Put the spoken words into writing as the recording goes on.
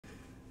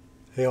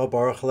Hey all,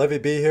 Baruch Levi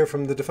B here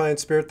from the Defiant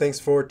Spirit. Thanks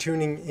for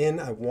tuning in.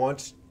 I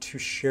want to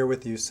share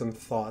with you some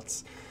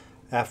thoughts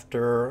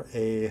after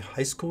a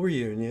high school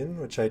reunion,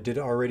 which I did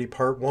already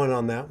part one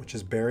on that, which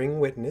is bearing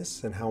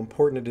witness and how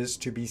important it is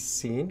to be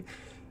seen.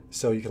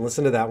 So you can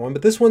listen to that one.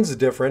 But this one's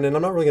different, and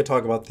I'm not really going to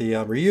talk about the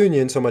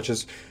reunion so much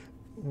as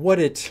what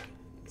it,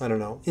 I don't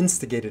know,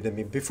 instigated in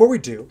me. Before we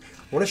do,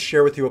 I want to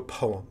share with you a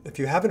poem. If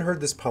you haven't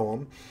heard this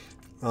poem,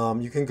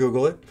 you can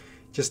Google it.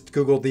 Just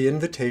Google The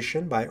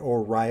Invitation by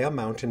Oriah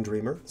Mountain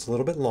Dreamer. It's a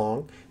little bit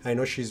long. I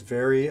know she's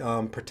very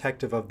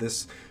protective of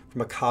this from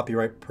a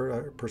copyright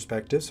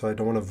perspective, so I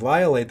don't want to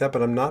violate that,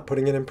 but I'm not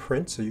putting it in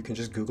print, so you can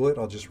just Google it.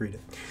 I'll just read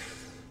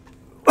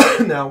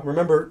it. Now,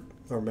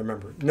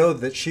 know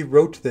that she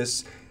wrote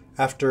this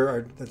after,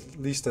 or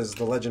at least as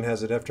the legend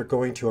has it, after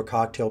going to a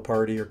cocktail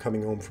party or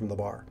coming home from the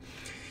bar.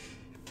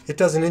 It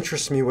doesn't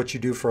interest me what you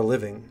do for a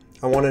living.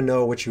 I want to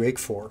know what you ache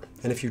for,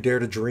 and if you dare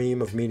to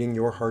dream of meeting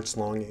your heart's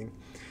longing.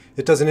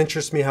 It doesn't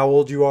interest me how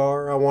old you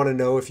are. I want to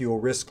know if you will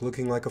risk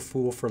looking like a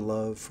fool for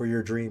love, for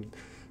your dream,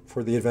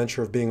 for the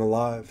adventure of being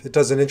alive. It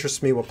doesn't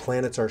interest me what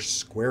planets are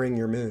squaring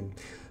your moon.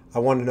 I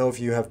want to know if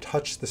you have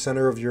touched the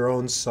center of your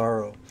own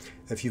sorrow,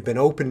 if you've been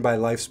opened by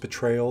life's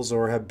betrayals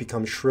or have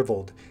become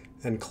shriveled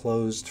and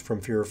closed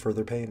from fear of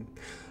further pain.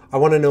 I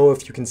want to know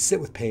if you can sit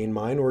with pain,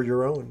 mine or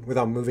your own,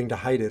 without moving to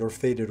hide it or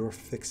fade it or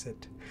fix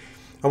it.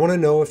 I want to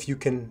know if you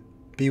can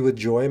be with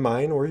joy,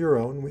 mine or your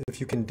own, if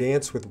you can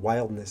dance with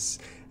wildness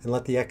and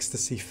let the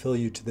ecstasy fill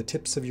you to the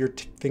tips of your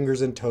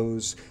fingers and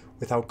toes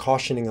without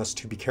cautioning us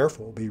to be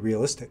careful, be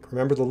realistic.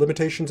 Remember the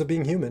limitations of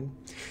being human.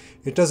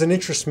 It doesn't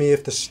interest me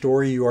if the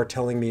story you are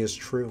telling me is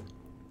true.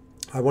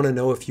 I want to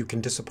know if you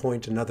can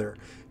disappoint another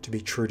to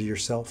be true to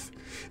yourself,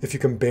 if you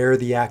can bear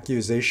the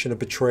accusation of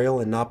betrayal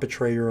and not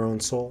betray your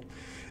own soul,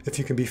 if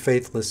you can be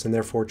faithless and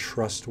therefore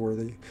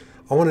trustworthy.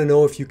 I want to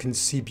know if you can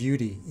see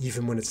beauty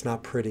even when it's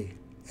not pretty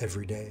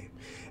every day,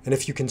 and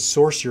if you can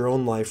source your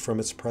own life from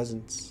its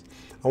presence.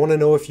 I want to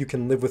know if you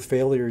can live with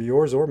failure,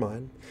 yours or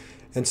mine,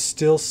 and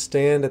still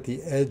stand at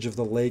the edge of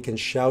the lake and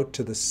shout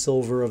to the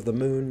silver of the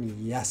moon,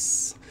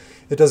 yes.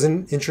 It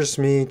doesn't interest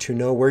me to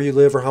know where you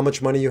live or how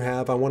much money you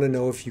have. I want to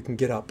know if you can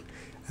get up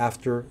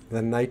after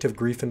the night of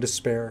grief and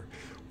despair,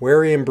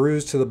 weary and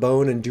bruised to the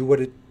bone, and do what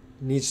it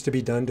needs to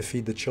be done to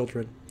feed the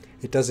children.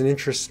 It doesn't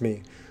interest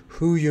me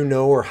who you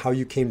know or how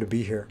you came to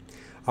be here.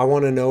 I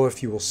want to know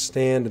if you will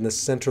stand in the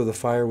center of the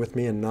fire with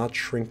me and not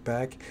shrink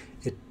back.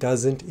 It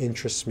doesn't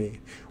interest me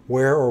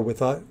where or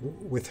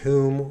with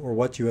whom or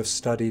what you have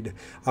studied.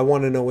 I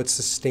want to know what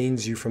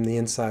sustains you from the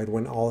inside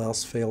when all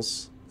else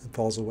fails and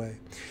falls away.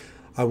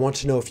 I want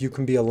to know if you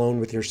can be alone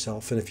with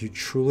yourself and if you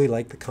truly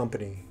like the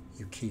company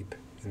you keep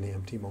in the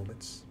empty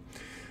moments.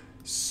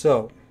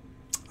 So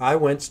I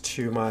went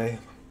to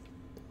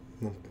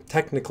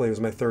technically it was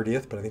my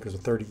 30th, but I think it was a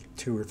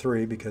 32 or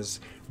 3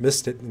 because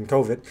missed it in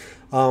COVID.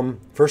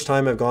 First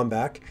time I've gone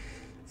back.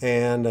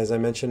 And as I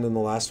mentioned in the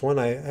last one,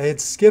 I had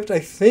skipped, I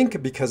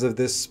think, because of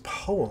this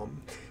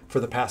poem for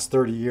the past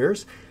 30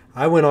 years.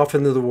 I went off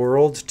into the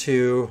world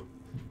to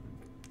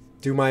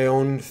do my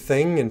own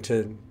thing and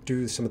to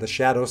do some of the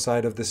shadow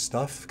side of this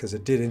stuff because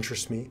it did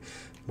interest me.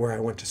 Where I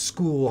went to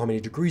school, how many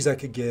degrees I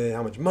could get,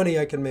 how much money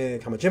I could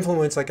make, how much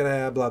influence I could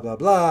have, blah, blah,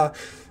 blah.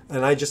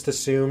 And I just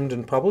assumed,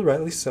 and probably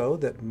rightly so,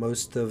 that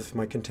most of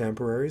my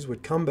contemporaries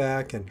would come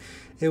back and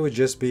it would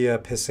just be a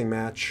pissing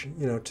match,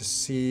 to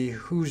see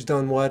who's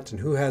done what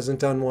and who hasn't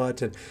done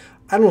what. And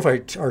I don't know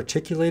if I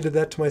articulated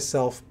that to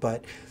myself,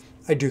 but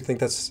I do think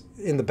that's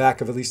in the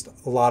back of at least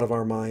a lot of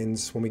our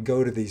minds when we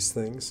go to these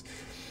things.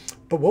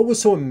 But what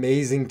was so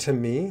amazing to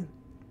me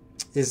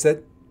is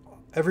that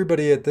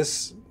everybody at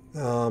this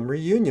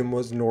reunion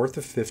was north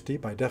of 50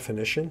 by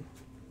definition,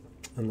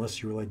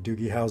 unless you were like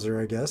Doogie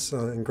Howser, I guess,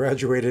 and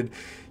graduated,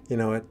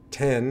 at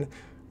 10,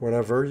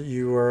 whatever,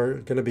 you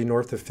are going to be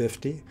north of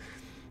 50.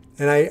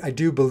 And I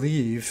do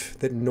believe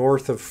that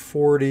north of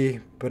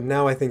 40, but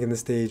now I think in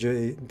this day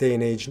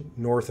and age,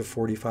 north of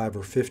 45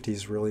 or 50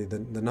 is really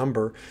the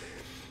number.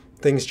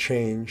 Things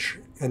change,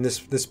 and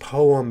this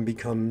poem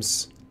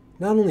becomes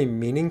not only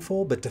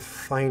meaningful, but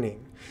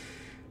defining.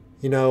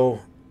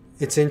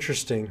 It's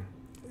interesting.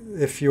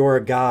 If you're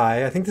a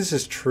guy, I think this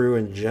is true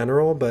in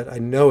general, but I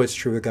know it's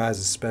true with guys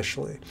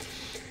especially.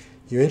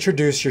 You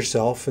introduce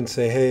yourself and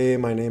say, hey,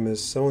 my name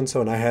is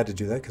so-and-so, and I had to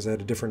do that because I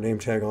had a different name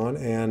tag on,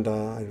 and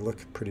I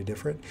look pretty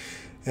different.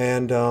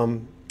 And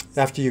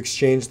after you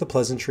exchange the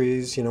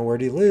pleasantries, where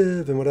do you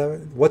live and whatever,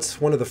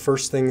 what's one of the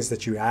first things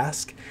that you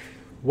ask?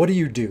 What do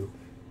you do,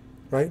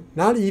 right?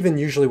 Not even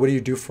usually what do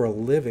you do for a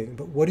living,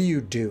 but what do you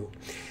do?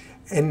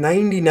 And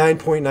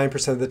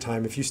 99.9% of the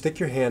time, if you stick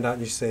your hand out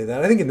and you say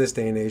that, I think in this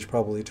day and age,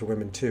 probably to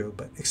women too,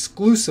 but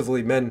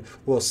exclusively men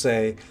will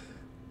say,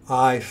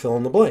 I fill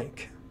in the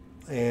blank.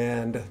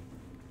 And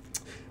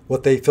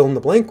what they fill in the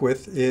blank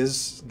with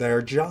is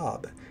their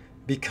job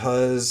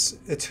because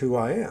it's who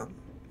I am.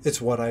 It's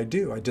what I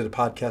do. I did a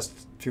podcast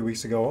a few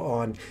weeks ago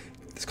on,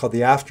 it's called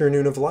The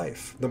Afternoon of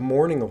Life, the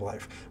morning of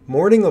life.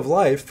 Morning of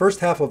life, first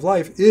half of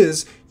life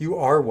is you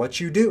are what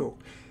you do.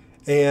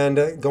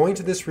 And going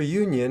to this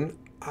reunion,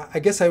 I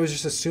guess I was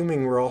just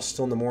assuming we're all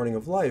still in the morning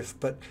of life,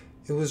 but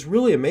it was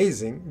really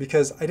amazing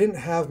because I didn't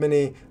have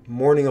many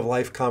morning of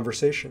life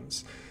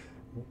conversations.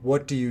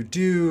 What do you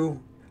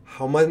do?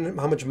 How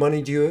much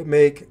money do you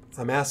make?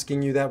 I'm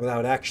asking you that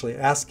without actually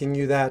asking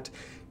you that.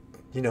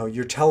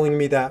 You're telling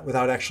me that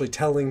without actually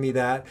telling me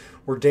that.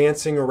 We're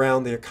dancing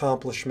around the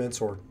accomplishments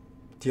or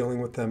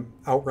dealing with them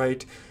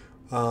outright.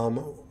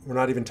 We're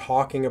not even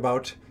talking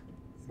about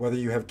whether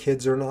you have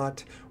kids or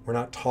not. We're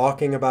not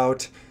talking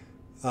about,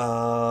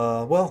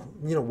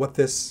 what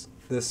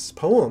this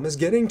poem is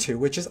getting to,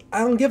 which is, I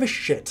don't give a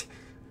shit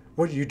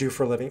what you do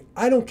for a living.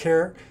 I don't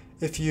care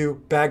if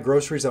you bag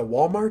groceries at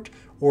Walmart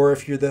or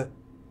if you're the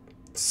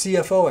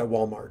CFO at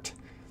Walmart,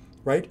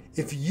 right?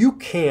 If you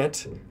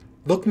can't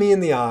look me in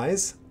the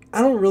eyes,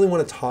 I don't really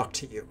want to talk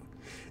to you.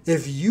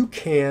 If you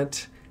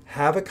can't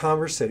have a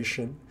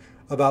conversation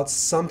about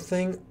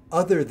something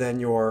other than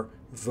your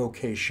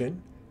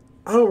vocation,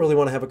 I don't really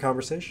want to have a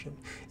conversation.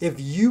 If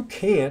you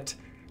can't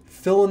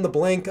fill in the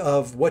blank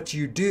of what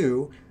you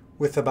do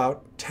with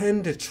about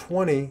 10 to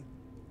 20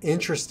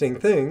 interesting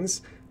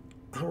things,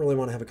 I don't really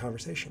want to have a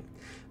conversation.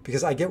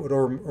 Because I get what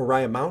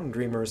Oriah Mountain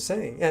Dreamer is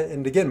saying.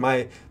 And again,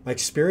 my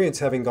experience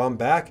having gone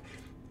back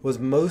was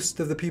most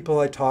of the people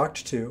I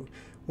talked to,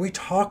 we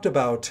talked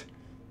about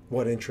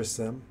what interests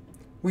them.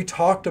 We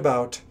talked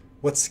about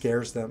what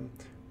scares them.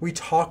 We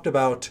talked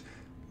about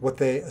what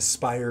they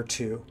aspire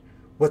to,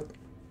 what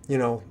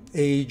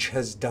age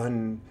has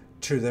done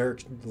to their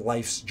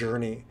life's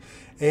journey.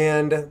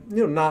 And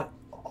not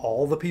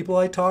all the people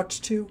I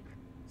talked to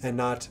and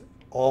not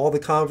all the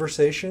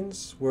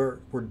conversations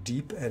were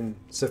deep and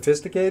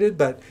sophisticated,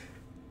 but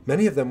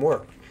many of them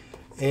were.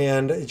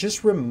 And it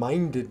just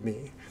reminded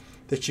me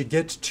that you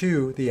get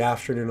to the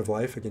afternoon of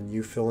life. Again,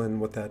 you fill in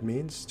what that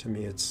means. To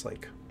me, it's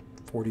like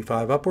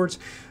 45 upwards.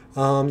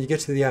 You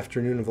get to the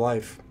afternoon of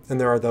life, and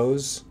there are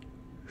those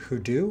who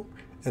do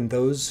and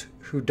those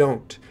who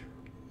don't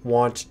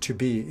want to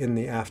be in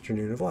the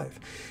afternoon of life.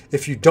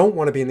 If you don't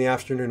want to be in the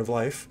afternoon of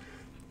life,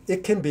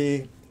 it can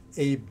be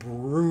a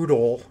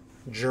brutal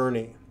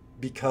journey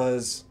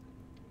because,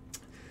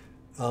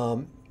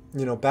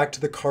 back to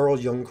the Carl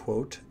Jung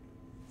quote,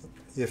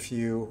 if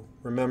you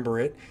remember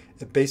it,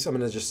 I'm going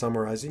to just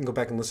summarize it. You can go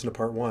back and listen to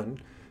part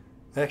 1.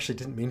 I actually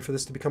didn't mean for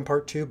this to become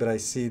part 2, but I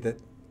see that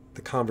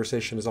the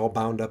conversation is all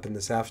bound up in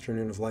this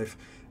afternoon of life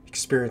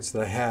experience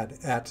that I had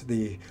at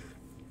the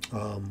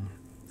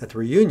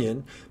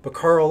reunion. But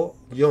Carl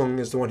Jung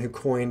is the one who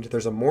coined,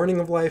 there's a morning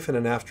of life and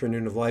an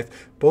afternoon of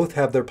life. Both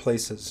have their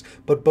places,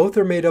 but both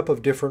are made up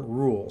of different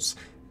rules.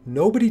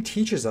 Nobody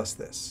teaches us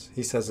this,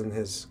 he says in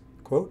his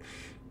quote.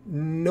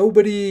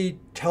 Nobody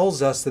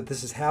tells us that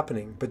this is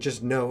happening, but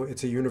just know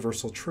it's a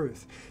universal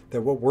truth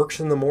that what works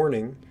in the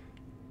morning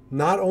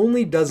not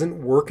only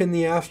doesn't work in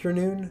the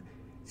afternoon,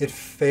 it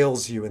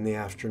fails you in the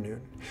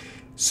afternoon.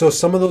 So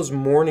some of those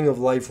morning of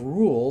life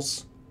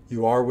rules,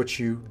 you are what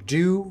you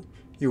do,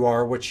 you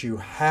are what you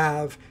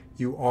have,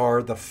 you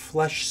are the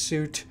flesh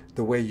suit,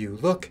 the way you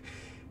look.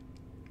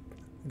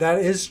 That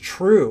is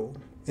true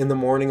in the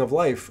morning of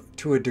life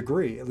to a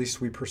degree. At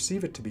least we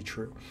perceive it to be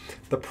true.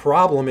 The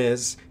problem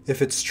is,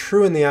 if it's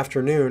true in the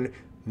afternoon,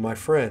 my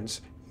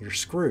friends, you're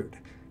screwed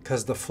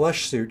because the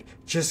flesh suit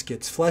just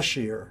gets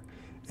fleshier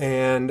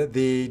and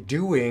the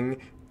doing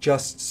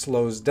just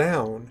slows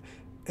down.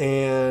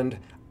 And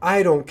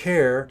I don't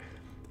care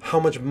how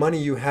much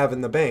money you have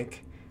in the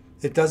bank.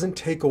 It doesn't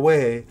take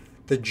away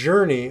the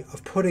journey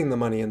of putting the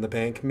money in the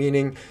bank,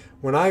 meaning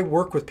when I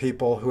work with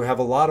people who have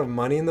a lot of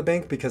money in the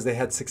bank because they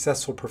had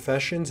successful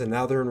professions and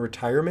now they're in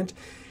retirement,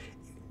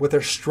 what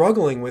they're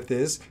struggling with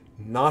is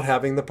not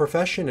having the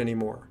profession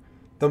anymore.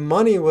 The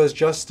money was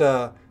just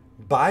a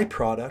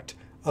byproduct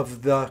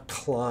of the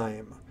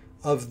climb,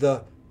 of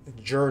the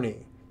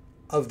journey,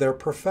 of their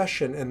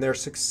profession and their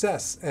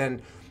success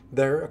and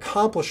their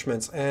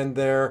accomplishments and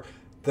their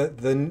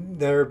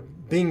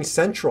being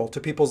central to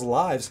people's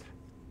lives.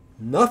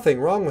 Nothing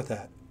wrong with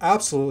that.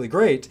 Absolutely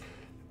great.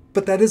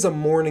 But that is a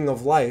morning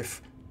of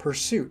life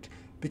pursuit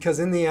because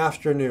in the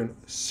afternoon,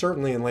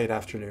 certainly in late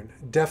afternoon,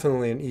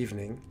 definitely in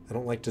evening, I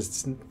don't like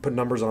to put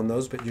numbers on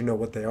those, but you know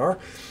what they are.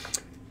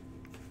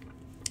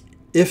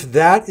 If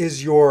that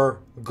is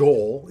your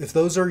goal, if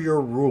those are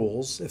your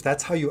rules, if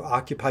that's how you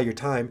occupy your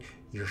time,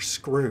 you're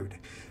screwed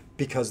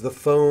because the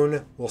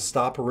phone will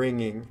stop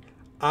ringing.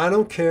 I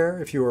don't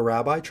care if you're a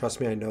rabbi,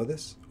 trust me, I know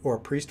this, or a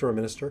priest or a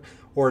minister,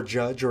 or a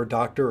judge or a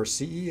doctor or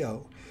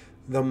CEO.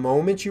 The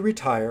moment you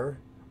retire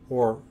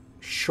or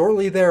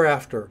shortly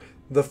thereafter,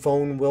 the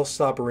phone will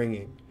stop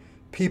ringing.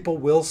 People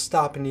will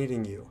stop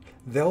needing you.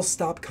 They'll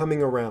stop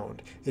coming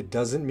around. It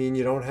doesn't mean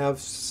you don't have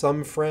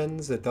some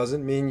friends. It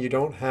doesn't mean you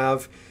don't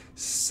have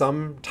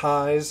some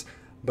ties.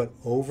 But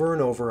over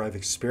and over, I've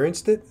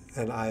experienced it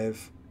and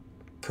I've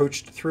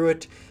coached through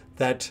it,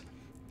 that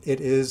it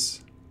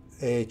is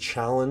a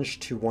challenge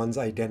to one's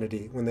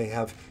identity when they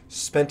have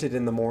spent it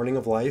in the morning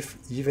of life,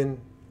 even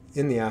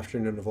in the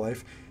afternoon of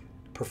life,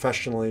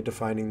 professionally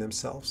defining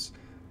themselves.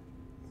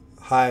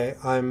 Hi,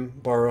 I'm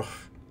Baruch.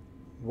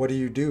 what do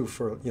you do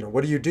for,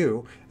 what do you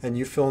do? And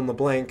you fill in the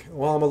blank,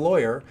 well, I'm a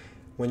lawyer.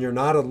 When you're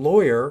not a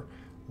lawyer,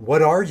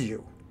 what are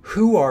you?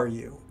 Who are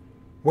you?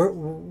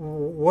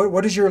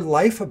 What is your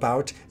life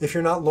about if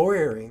you're not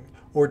lawyering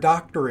or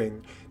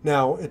doctoring?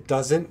 Now, it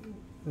doesn't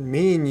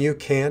mean you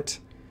can't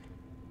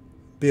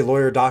be a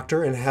lawyer or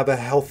doctor and have a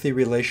healthy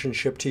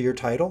relationship to your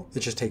title. It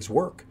just takes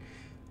work.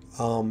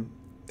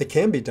 It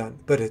can be done,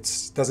 but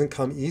it doesn't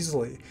come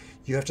easily.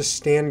 You have to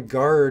stand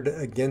guard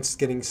against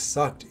getting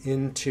sucked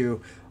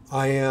into,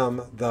 I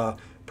am the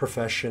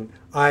profession,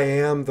 I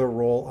am the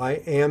role, I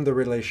am the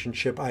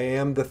relationship, I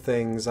am the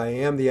things, I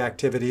am the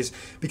activities,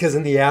 because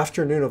in the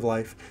afternoon of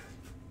life,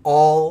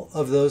 all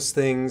of those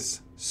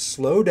things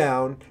slow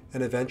down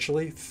and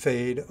eventually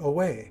fade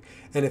away.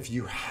 And if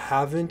you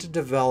haven't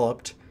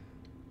developed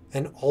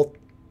an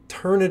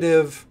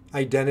alternative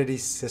identity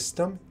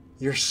system,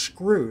 you're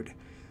screwed.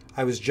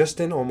 I was just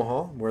in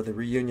Omaha where the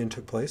reunion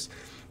took place,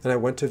 and I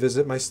went to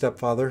visit my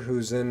stepfather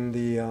who's in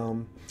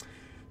the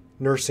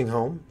nursing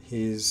home.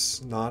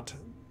 He's not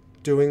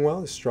doing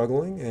well, he's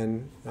struggling,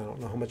 and I don't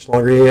know how much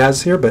longer he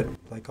has here, but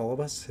like all of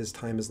us, his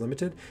time is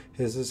limited.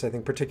 His is, I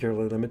think,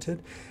 particularly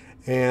limited.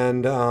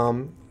 And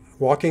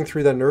walking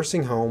through that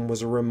nursing home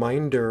was a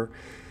reminder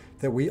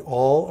that we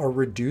all are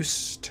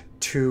reduced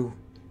to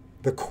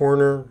the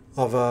corner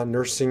of a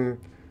nursing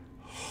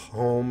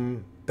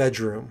home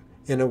bedroom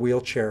in a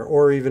wheelchair,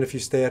 or even if you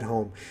stay at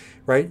home,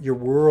 right? Your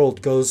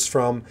world goes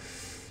from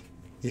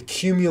the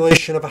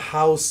accumulation of a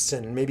house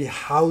and maybe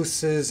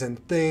houses and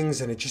things,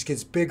 and it just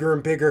gets bigger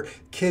and bigger.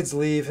 Kids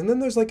leave, and then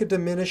there's like a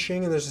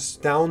diminishing, and there's this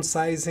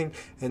downsizing,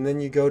 and then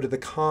you go to the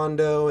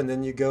condo, and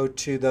then you go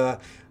to the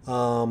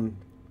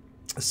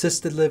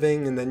assisted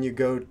living, and then you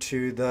go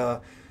to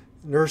the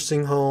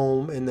nursing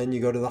home, and then you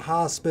go to the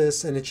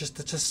hospice, and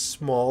it's a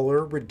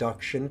smaller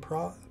reduction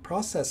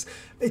process.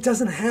 It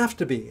doesn't have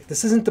to be.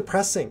 This isn't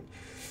depressing,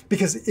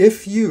 because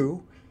if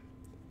you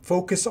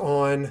focus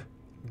on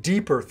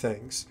deeper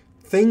things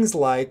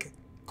like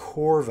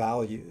core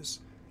values,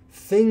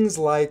 things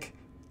like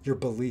your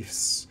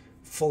beliefs,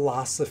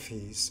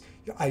 philosophies,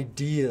 your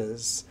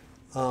ideas,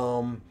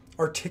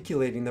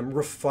 articulating them,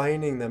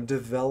 refining them,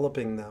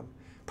 developing them,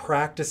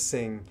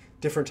 practicing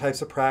different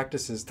types of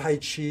practices, Tai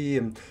Chi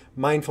and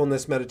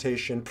mindfulness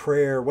meditation,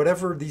 prayer,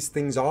 whatever these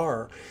things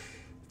are,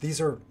 these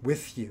are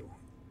with you,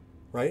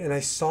 right? And I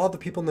saw the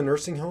people in the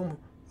nursing home.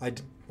 I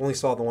only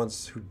saw the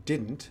ones who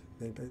didn't.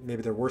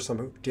 Maybe there were some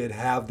who did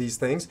have these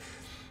things,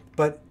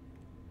 but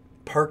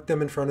parked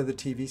them in front of the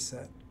TV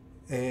set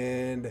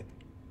and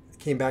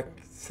came back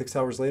 6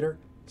 hours later,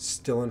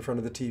 still in front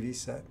of the TV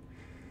set.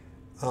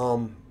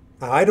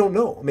 I don't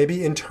know.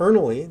 Maybe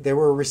internally they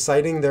were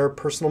reciting their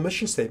personal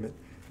mission statement,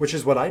 which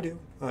is what I do.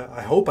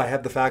 I hope I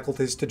have the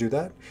faculties to do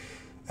that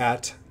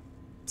at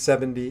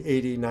 70,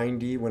 80,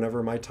 90,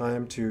 whenever my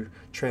time to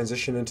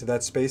transition into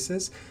that space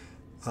is.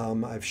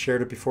 I've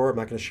shared it before. I'm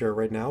not going to share it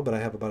right now, but I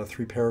have about a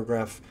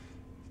 3-paragraph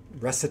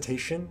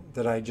recitation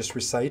that I just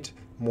recite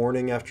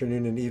morning,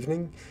 afternoon, and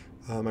evening.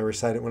 I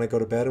recite it when I go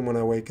to bed and when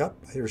I wake up.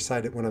 I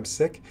recite it when I'm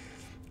sick.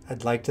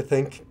 I'd like to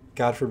think,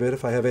 God forbid,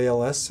 if I have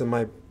ALS and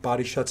my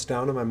body shuts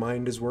down and my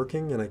mind is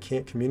working and I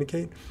can't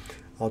communicate,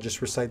 I'll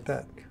just recite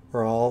that.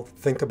 Or I'll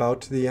think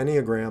about the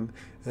Enneagram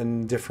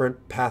and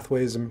different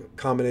pathways and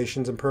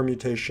combinations and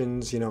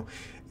permutations,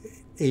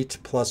 8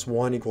 plus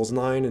 1 equals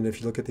 9. And if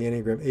you look at the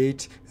Enneagram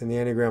 8 and the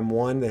Enneagram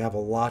 1, they have a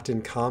lot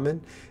in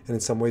common. And in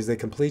some ways they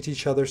complete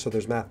each other. So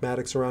there's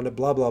mathematics around it,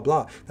 blah, blah,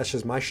 blah. That's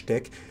just my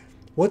shtick.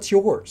 What's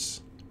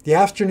yours? The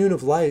afternoon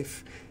of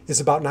life is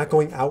about not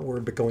going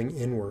outward, but going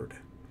inward.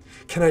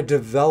 Can I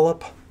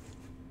develop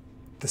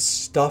the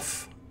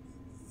stuff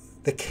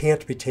that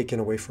can't be taken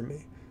away from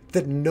me?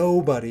 That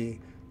nobody,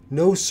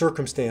 no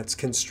circumstance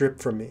can strip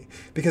from me?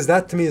 Because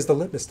that to me is the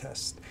litmus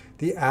test.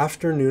 The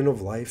afternoon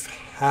of life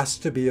has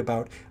to be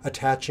about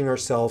attaching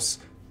ourselves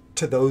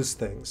to those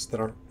things that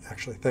aren't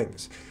actually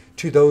things,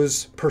 to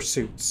those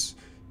pursuits,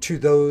 to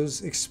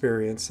those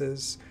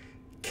experiences.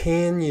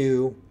 Can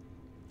you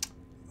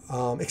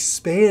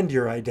expand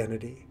your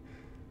identity?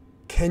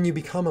 Can you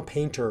become a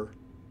painter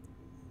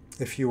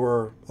if you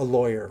were a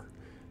lawyer?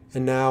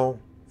 And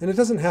it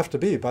doesn't have to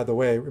be, by the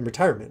way, in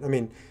retirement. I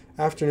mean,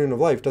 afternoon of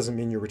life doesn't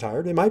mean you're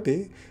retired. It might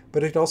be,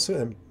 but it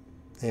also,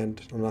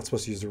 and I'm not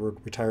supposed to use the word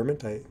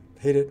retirement. I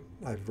hate it.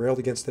 I've railed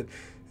against it.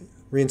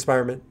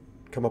 Re-inspirement,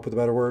 come up with a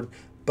better word.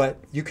 But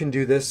you can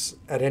do this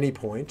at any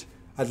point.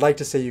 I'd like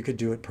to say you could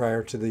do it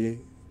prior to the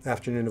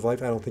afternoon of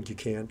life. I don't think you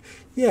can.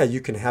 Yeah,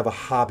 you can have a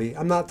hobby.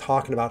 I'm not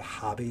talking about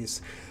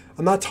hobbies.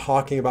 I'm not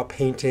talking about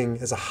painting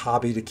as a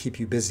hobby to keep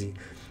you busy.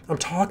 I'm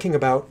talking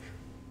about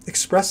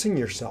expressing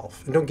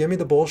yourself. And don't give me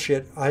the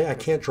bullshit, I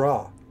can't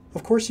draw.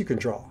 Of course you can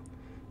draw.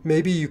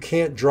 Maybe you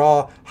can't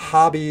draw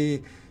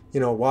hobby,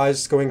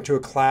 wise going to a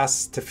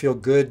class to feel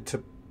good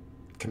to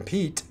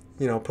compete,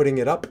 putting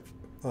it up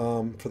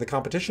for the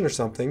competition or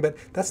something, but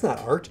that's not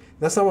art.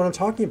 That's not what I'm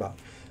talking about.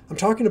 I'm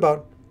talking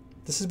about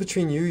this is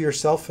between you,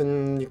 yourself,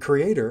 and your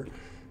creator,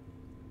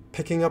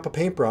 picking up a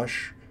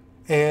paintbrush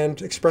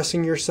and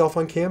expressing yourself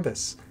on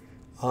canvas.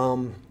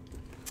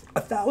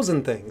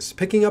 1,000 things.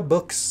 Picking up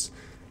books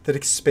that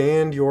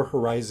expand your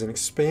horizon,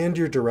 expand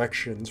your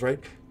directions, right?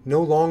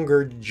 No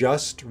longer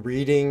just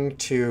reading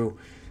to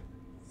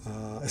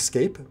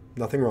escape.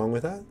 Nothing wrong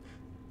with that.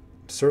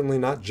 Certainly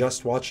not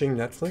just watching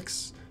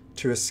Netflix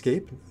to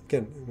escape.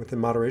 Again, within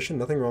moderation,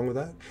 nothing wrong with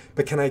that.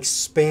 But can I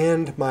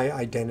expand my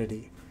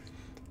identity?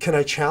 Can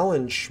I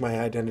challenge my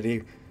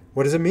identity?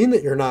 What does it mean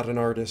that you're not an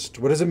artist?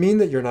 What does it mean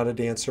that you're not a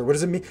dancer? What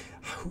does it mean?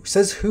 Who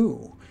says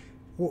who?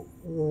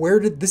 Where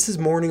did this is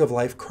morning of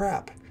life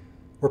crap,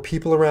 where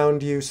people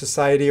around you,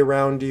 society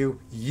around you,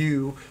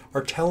 you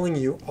are telling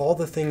you all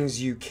the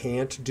things you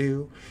can't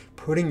do,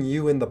 putting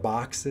you in the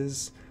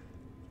boxes,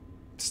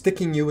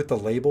 sticking you with the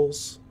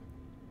labels.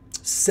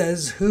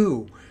 Says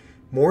who?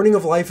 Morning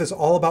of life is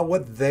all about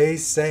what they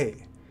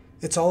say.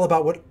 It's all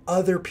about what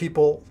other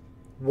people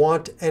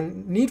want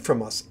and need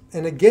from us.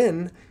 And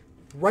again,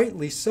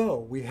 rightly so.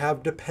 We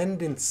have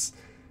dependence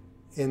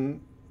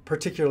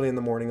particularly in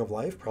the morning of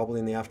life, probably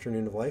in the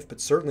afternoon of life,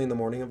 but certainly in the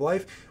morning of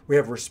life. We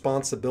have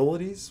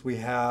responsibilities. We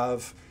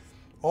have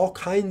all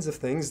kinds of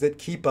things that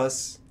keep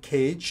us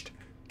caged,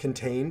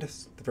 contained,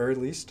 at the very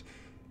least.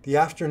 The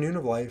afternoon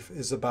of life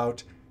is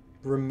about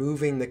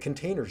removing the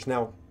containers.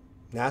 Now,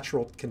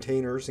 natural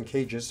containers and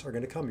cages are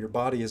going to come. Your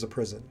body is a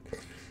prison.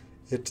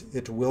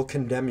 It will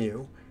condemn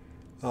you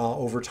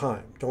over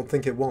time. Don't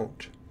think it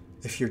won't.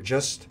 If you're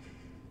just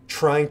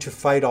trying to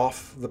fight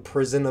off the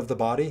prison of the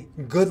body,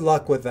 good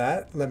luck with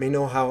that. Let me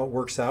know how it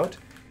works out.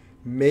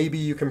 Maybe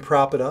you can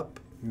prop it up.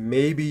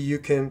 Maybe you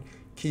can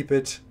keep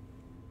it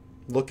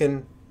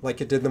looking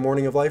like it did in the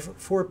morning of life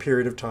for a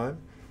period of time.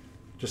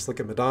 Just look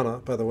at Madonna,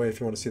 by the way, if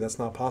you want to see that's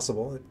not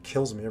possible. It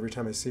kills me every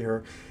time I see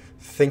her,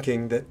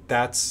 thinking that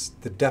that's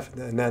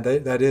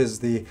that is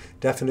the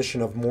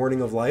definition of morning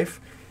of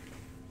life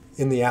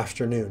in the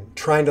afternoon.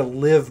 Trying to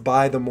live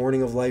by the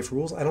morning of life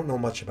rules. I don't know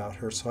much about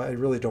her, so I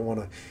really don't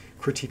want to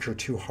critique her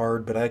too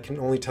hard, but I can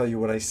only tell you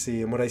what I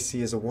see. And what I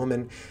see is a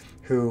woman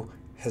who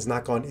has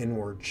not gone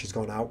inward, she's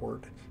gone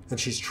outward. And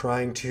she's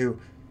trying to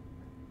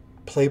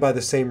play by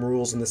the same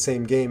rules in the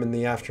same game in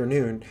the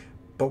afternoon,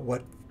 but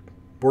what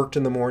worked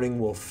in the morning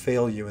will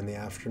fail you in the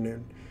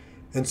afternoon.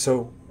 And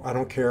so I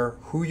don't care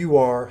who you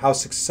are, how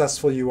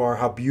successful you are,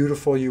 how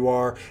beautiful you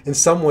are. In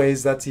some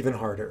ways, that's even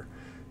harder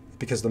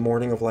because the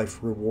morning of life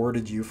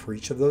rewarded you for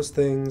each of those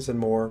things and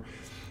more.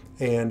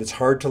 And it's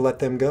hard to let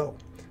them go.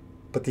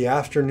 But the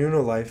afternoon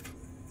of life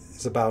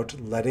is about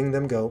letting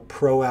them go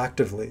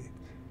proactively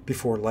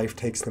before life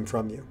takes them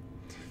from you.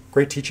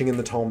 Great teaching in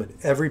the Talmud.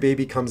 Every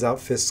baby comes out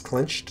fists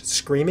clenched,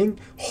 screaming,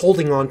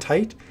 holding on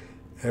tight.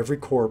 Every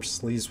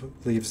corpse leaves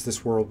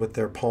this world with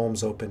their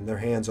palms open, their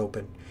hands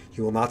open.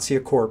 You will not see a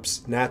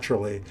corpse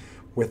naturally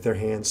with their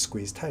hands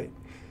squeezed tight.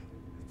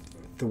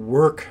 The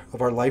work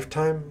of our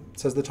lifetime,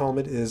 says the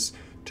Talmud, is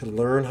to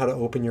learn how to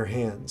open your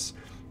hands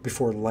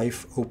before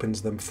life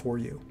opens them for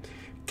you.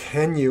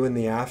 Can you, in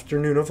the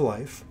afternoon of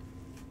life,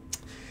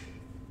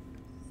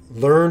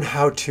 learn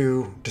how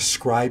to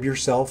describe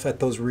yourself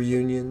at those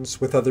reunions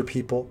with other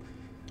people,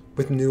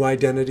 with new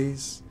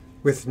identities,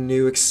 with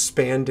new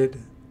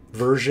expanded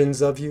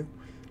versions of you,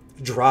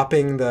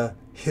 dropping the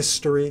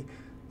history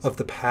of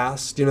the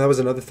past? You know, that was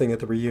another thing at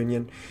the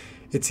reunion.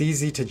 It's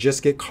easy to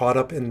just get caught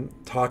up in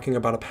talking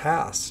about a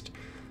past.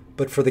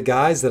 But for the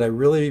guys that I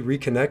really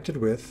reconnected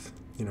with,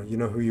 you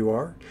know who you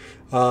are,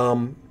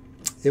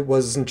 it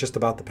wasn't just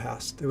about the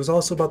past. It was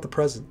also about the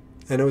present.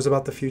 And it was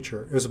about the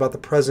future. It was about the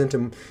present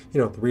and,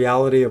 the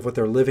reality of what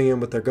they're living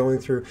in, what they're going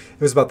through. It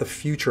was about the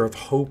future of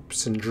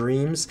hopes and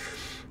dreams.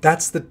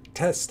 That's the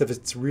test if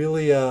it's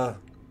really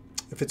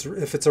if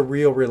it's a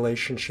real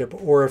relationship,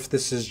 or if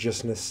this is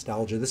just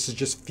nostalgia. This is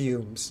just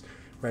fumes,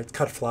 right?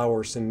 Cut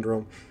flower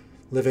syndrome,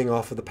 living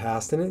off of the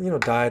past. And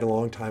it, died a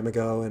long time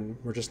ago, and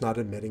we're just not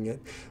admitting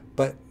it.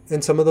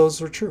 And some of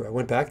those are true. I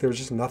went back. There was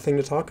just nothing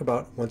to talk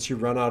about once you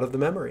run out of the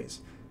memories.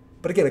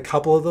 But again, a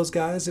couple of those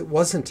guys, it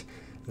wasn't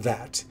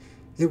that.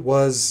 It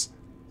was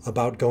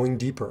about going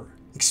deeper,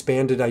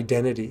 expanded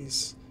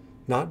identities,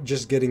 not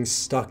just getting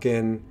stuck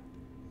in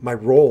my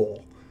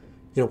role.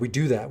 We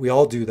do that. We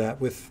all do that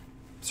with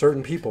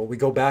certain people. We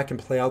go back and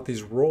play out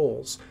these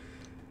roles,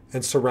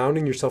 and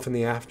surrounding yourself in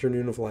the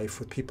afternoon of life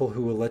with people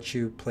who will let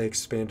you play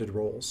expanded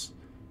roles,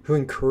 who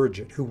encourage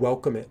it, who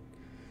welcome it,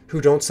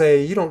 who don't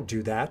say, you don't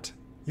do that.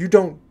 You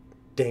don't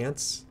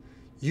dance.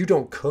 You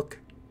don't cook.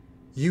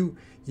 You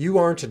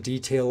aren't a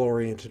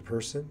detail-oriented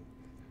person.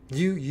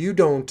 You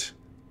don't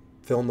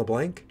fill in the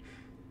blank.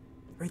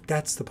 Right?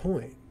 That's the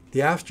point.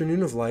 The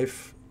afternoon of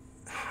life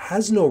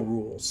has no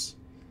rules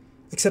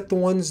except the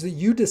ones that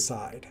you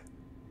decide.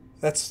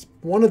 That's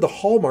one of the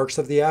hallmarks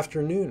of the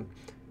afternoon.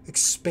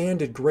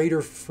 Expanded,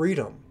 greater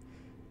freedom.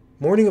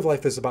 Morning of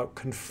life is about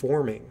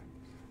conforming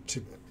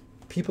to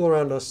people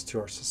around us, to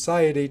our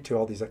society, to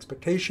all these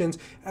expectations.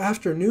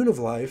 Afternoon of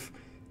life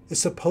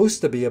is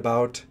supposed to be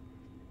about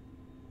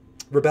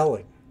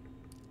rebelling,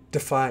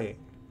 defying,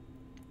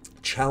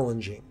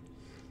 challenging,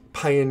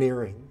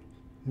 pioneering,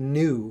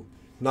 new,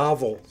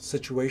 novel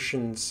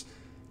situations,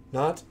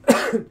 not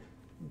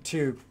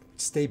to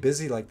stay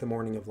busy like the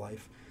morning of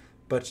life,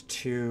 but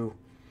to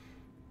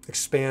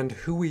expand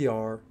who we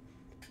are,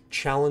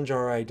 challenge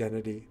our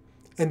identity,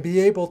 and be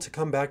able to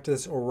come back to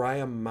this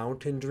Oriah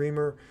Mountain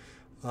Dreamer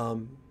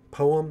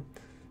poem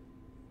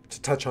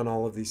to touch on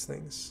all of these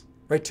things,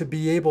 right? To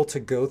be able to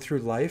go through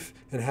life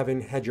and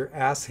having had your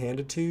ass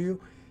handed to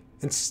you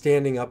and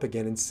standing up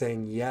again and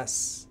saying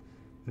yes,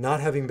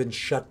 not having been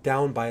shut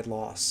down by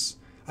loss.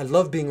 I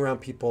love being around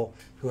people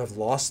who have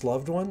lost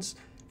loved ones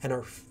and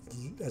are,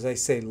 as I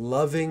say,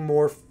 loving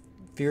more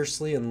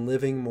fiercely and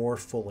living more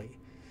fully.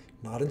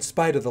 Not in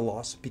spite of the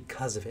loss,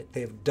 because of it.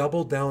 They have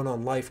doubled down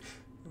on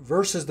life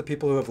versus the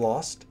people who have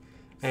lost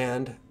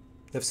and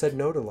have said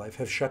no to life,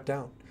 have shut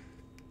down.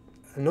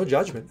 No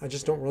judgment. I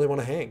just don't really want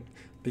to hang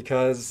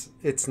because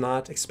it's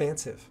not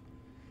expansive.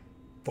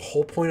 The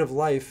whole point of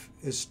life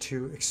is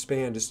to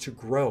expand, is to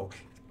grow.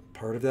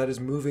 Part of that is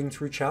moving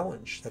through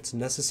challenge. That's a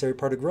necessary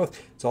part of growth.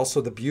 It's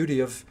also the beauty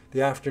of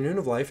the afternoon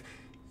of life.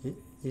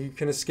 You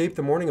can escape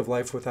the morning of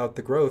life without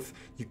the growth.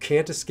 You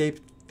can't escape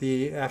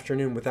the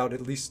afternoon without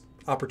at least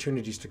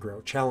opportunities to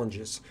grow,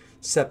 challenges,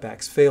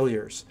 setbacks,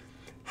 failures.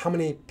 How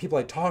many people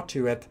I talked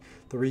to at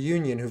the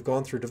reunion who've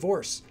gone through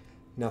divorce?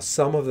 Now,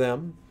 some of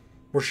them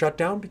were shut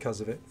down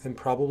because of it and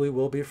probably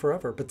will be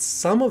forever. But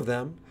some of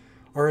them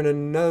are in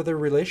another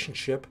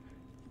relationship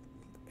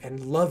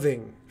and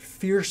loving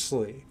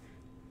fiercely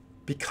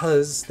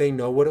because they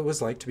know what it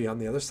was like to be on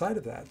the other side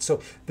of that.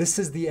 So this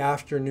is the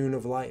afternoon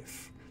of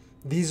life.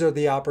 These are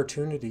the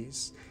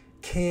opportunities.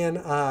 Can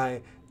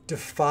I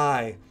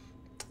defy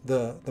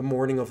the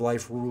morning of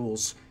life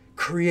rules,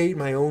 create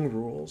my own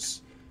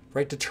rules,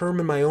 right?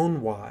 Determine my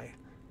own why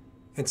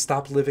and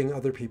stop living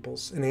other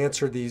people's and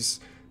answer these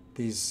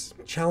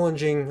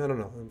challenging, I don't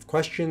know,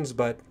 questions,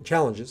 but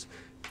challenges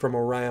from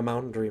Oriah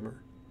Mountain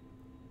Dreamer.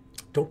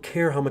 Don't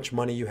care how much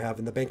money you have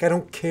in the bank. I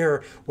don't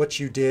care what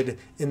you did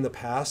in the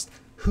past.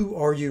 Who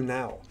are you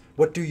now?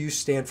 What do you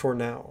stand for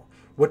now?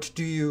 What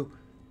do you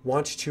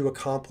want to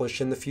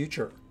accomplish in the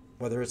future?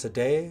 Whether it's a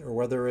day or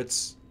whether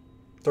it's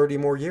 30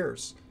 more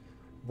years.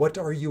 What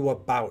are you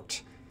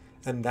about?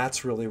 And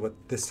that's really what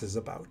this is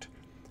about.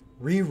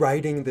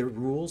 Rewriting the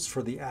rules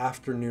for the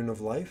afternoon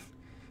of life,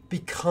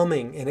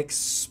 becoming an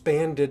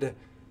expanded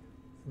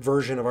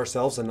version of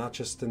ourselves and not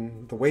just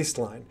in the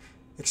waistline,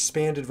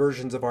 expanded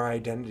versions of our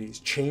identities,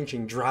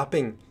 changing,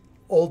 dropping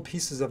old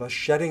pieces of us,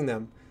 shedding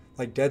them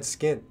like dead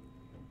skin,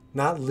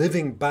 not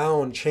living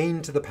bound,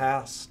 chained to the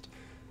past,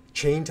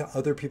 chained to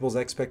other people's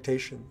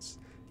expectations.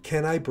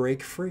 Can I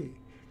break free?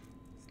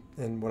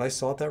 And what I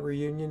saw at that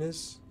reunion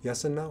is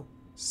yes and no.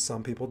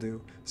 Some people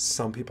do,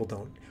 some people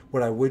don't.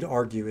 What I would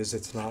argue is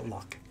it's not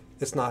luck.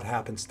 It's not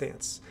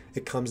happenstance.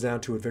 It comes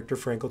down to what Viktor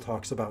Frankl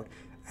talks about,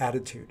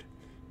 attitude.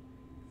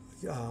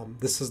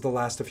 This is the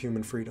last of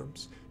human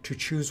freedoms. To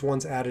choose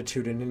one's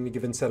attitude in any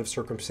given set of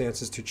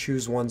circumstances, to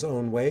choose one's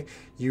own way,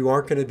 you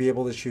aren't going to be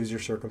able to choose your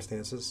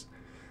circumstances.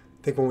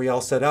 I think when we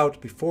all set out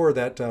before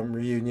that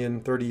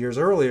reunion 30 years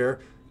earlier,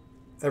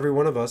 every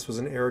one of us was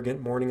an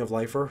arrogant morning of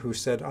lifer who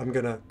said, I'm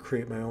going to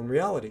create my own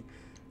reality.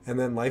 And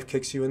then life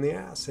kicks you in the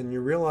ass and you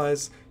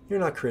realize you're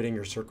not creating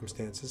your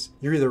circumstances.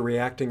 You're either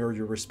reacting or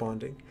you're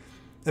responding.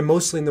 And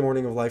mostly in the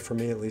morning of life, for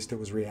me at least, it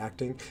was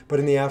reacting. But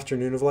in the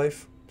afternoon of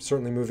life,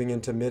 certainly moving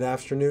into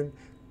mid-afternoon,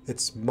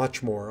 it's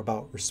much more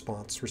about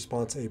response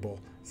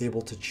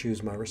able to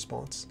choose my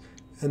response.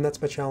 And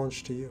that's my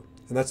challenge to you.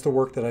 And that's the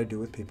work that I do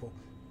with people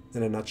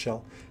in a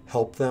nutshell.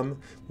 Help them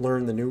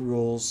learn the new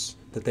rules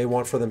that they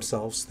want for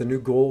themselves, the new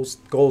goals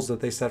that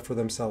they set for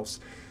themselves,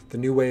 the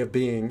new way of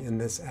being in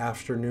this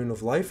afternoon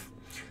of life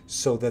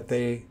so that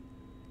they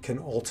can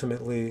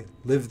ultimately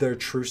live their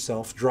true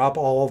self, drop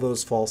all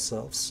those false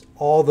selves,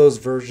 all those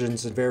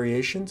versions and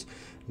variations,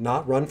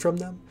 not run from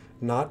them,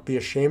 not be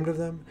ashamed of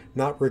them,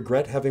 not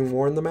regret having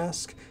worn the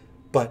mask,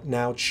 but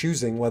now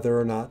choosing whether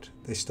or not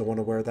they still want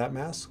to wear that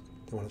mask,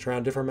 they want to try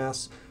on different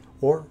masks,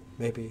 or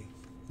maybe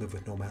live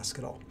with no mask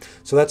at all.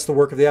 So that's the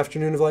work of the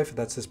afternoon of life.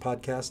 That's this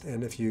podcast.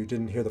 And if you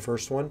didn't hear the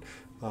first one,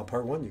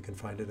 part one, you can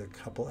find it a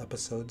couple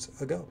episodes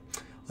ago.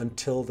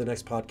 Until the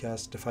next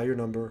podcast, defy your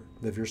number,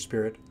 live your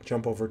spirit,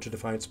 jump over to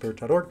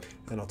defiantspirit.org,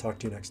 and I'll talk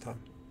to you next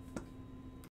time.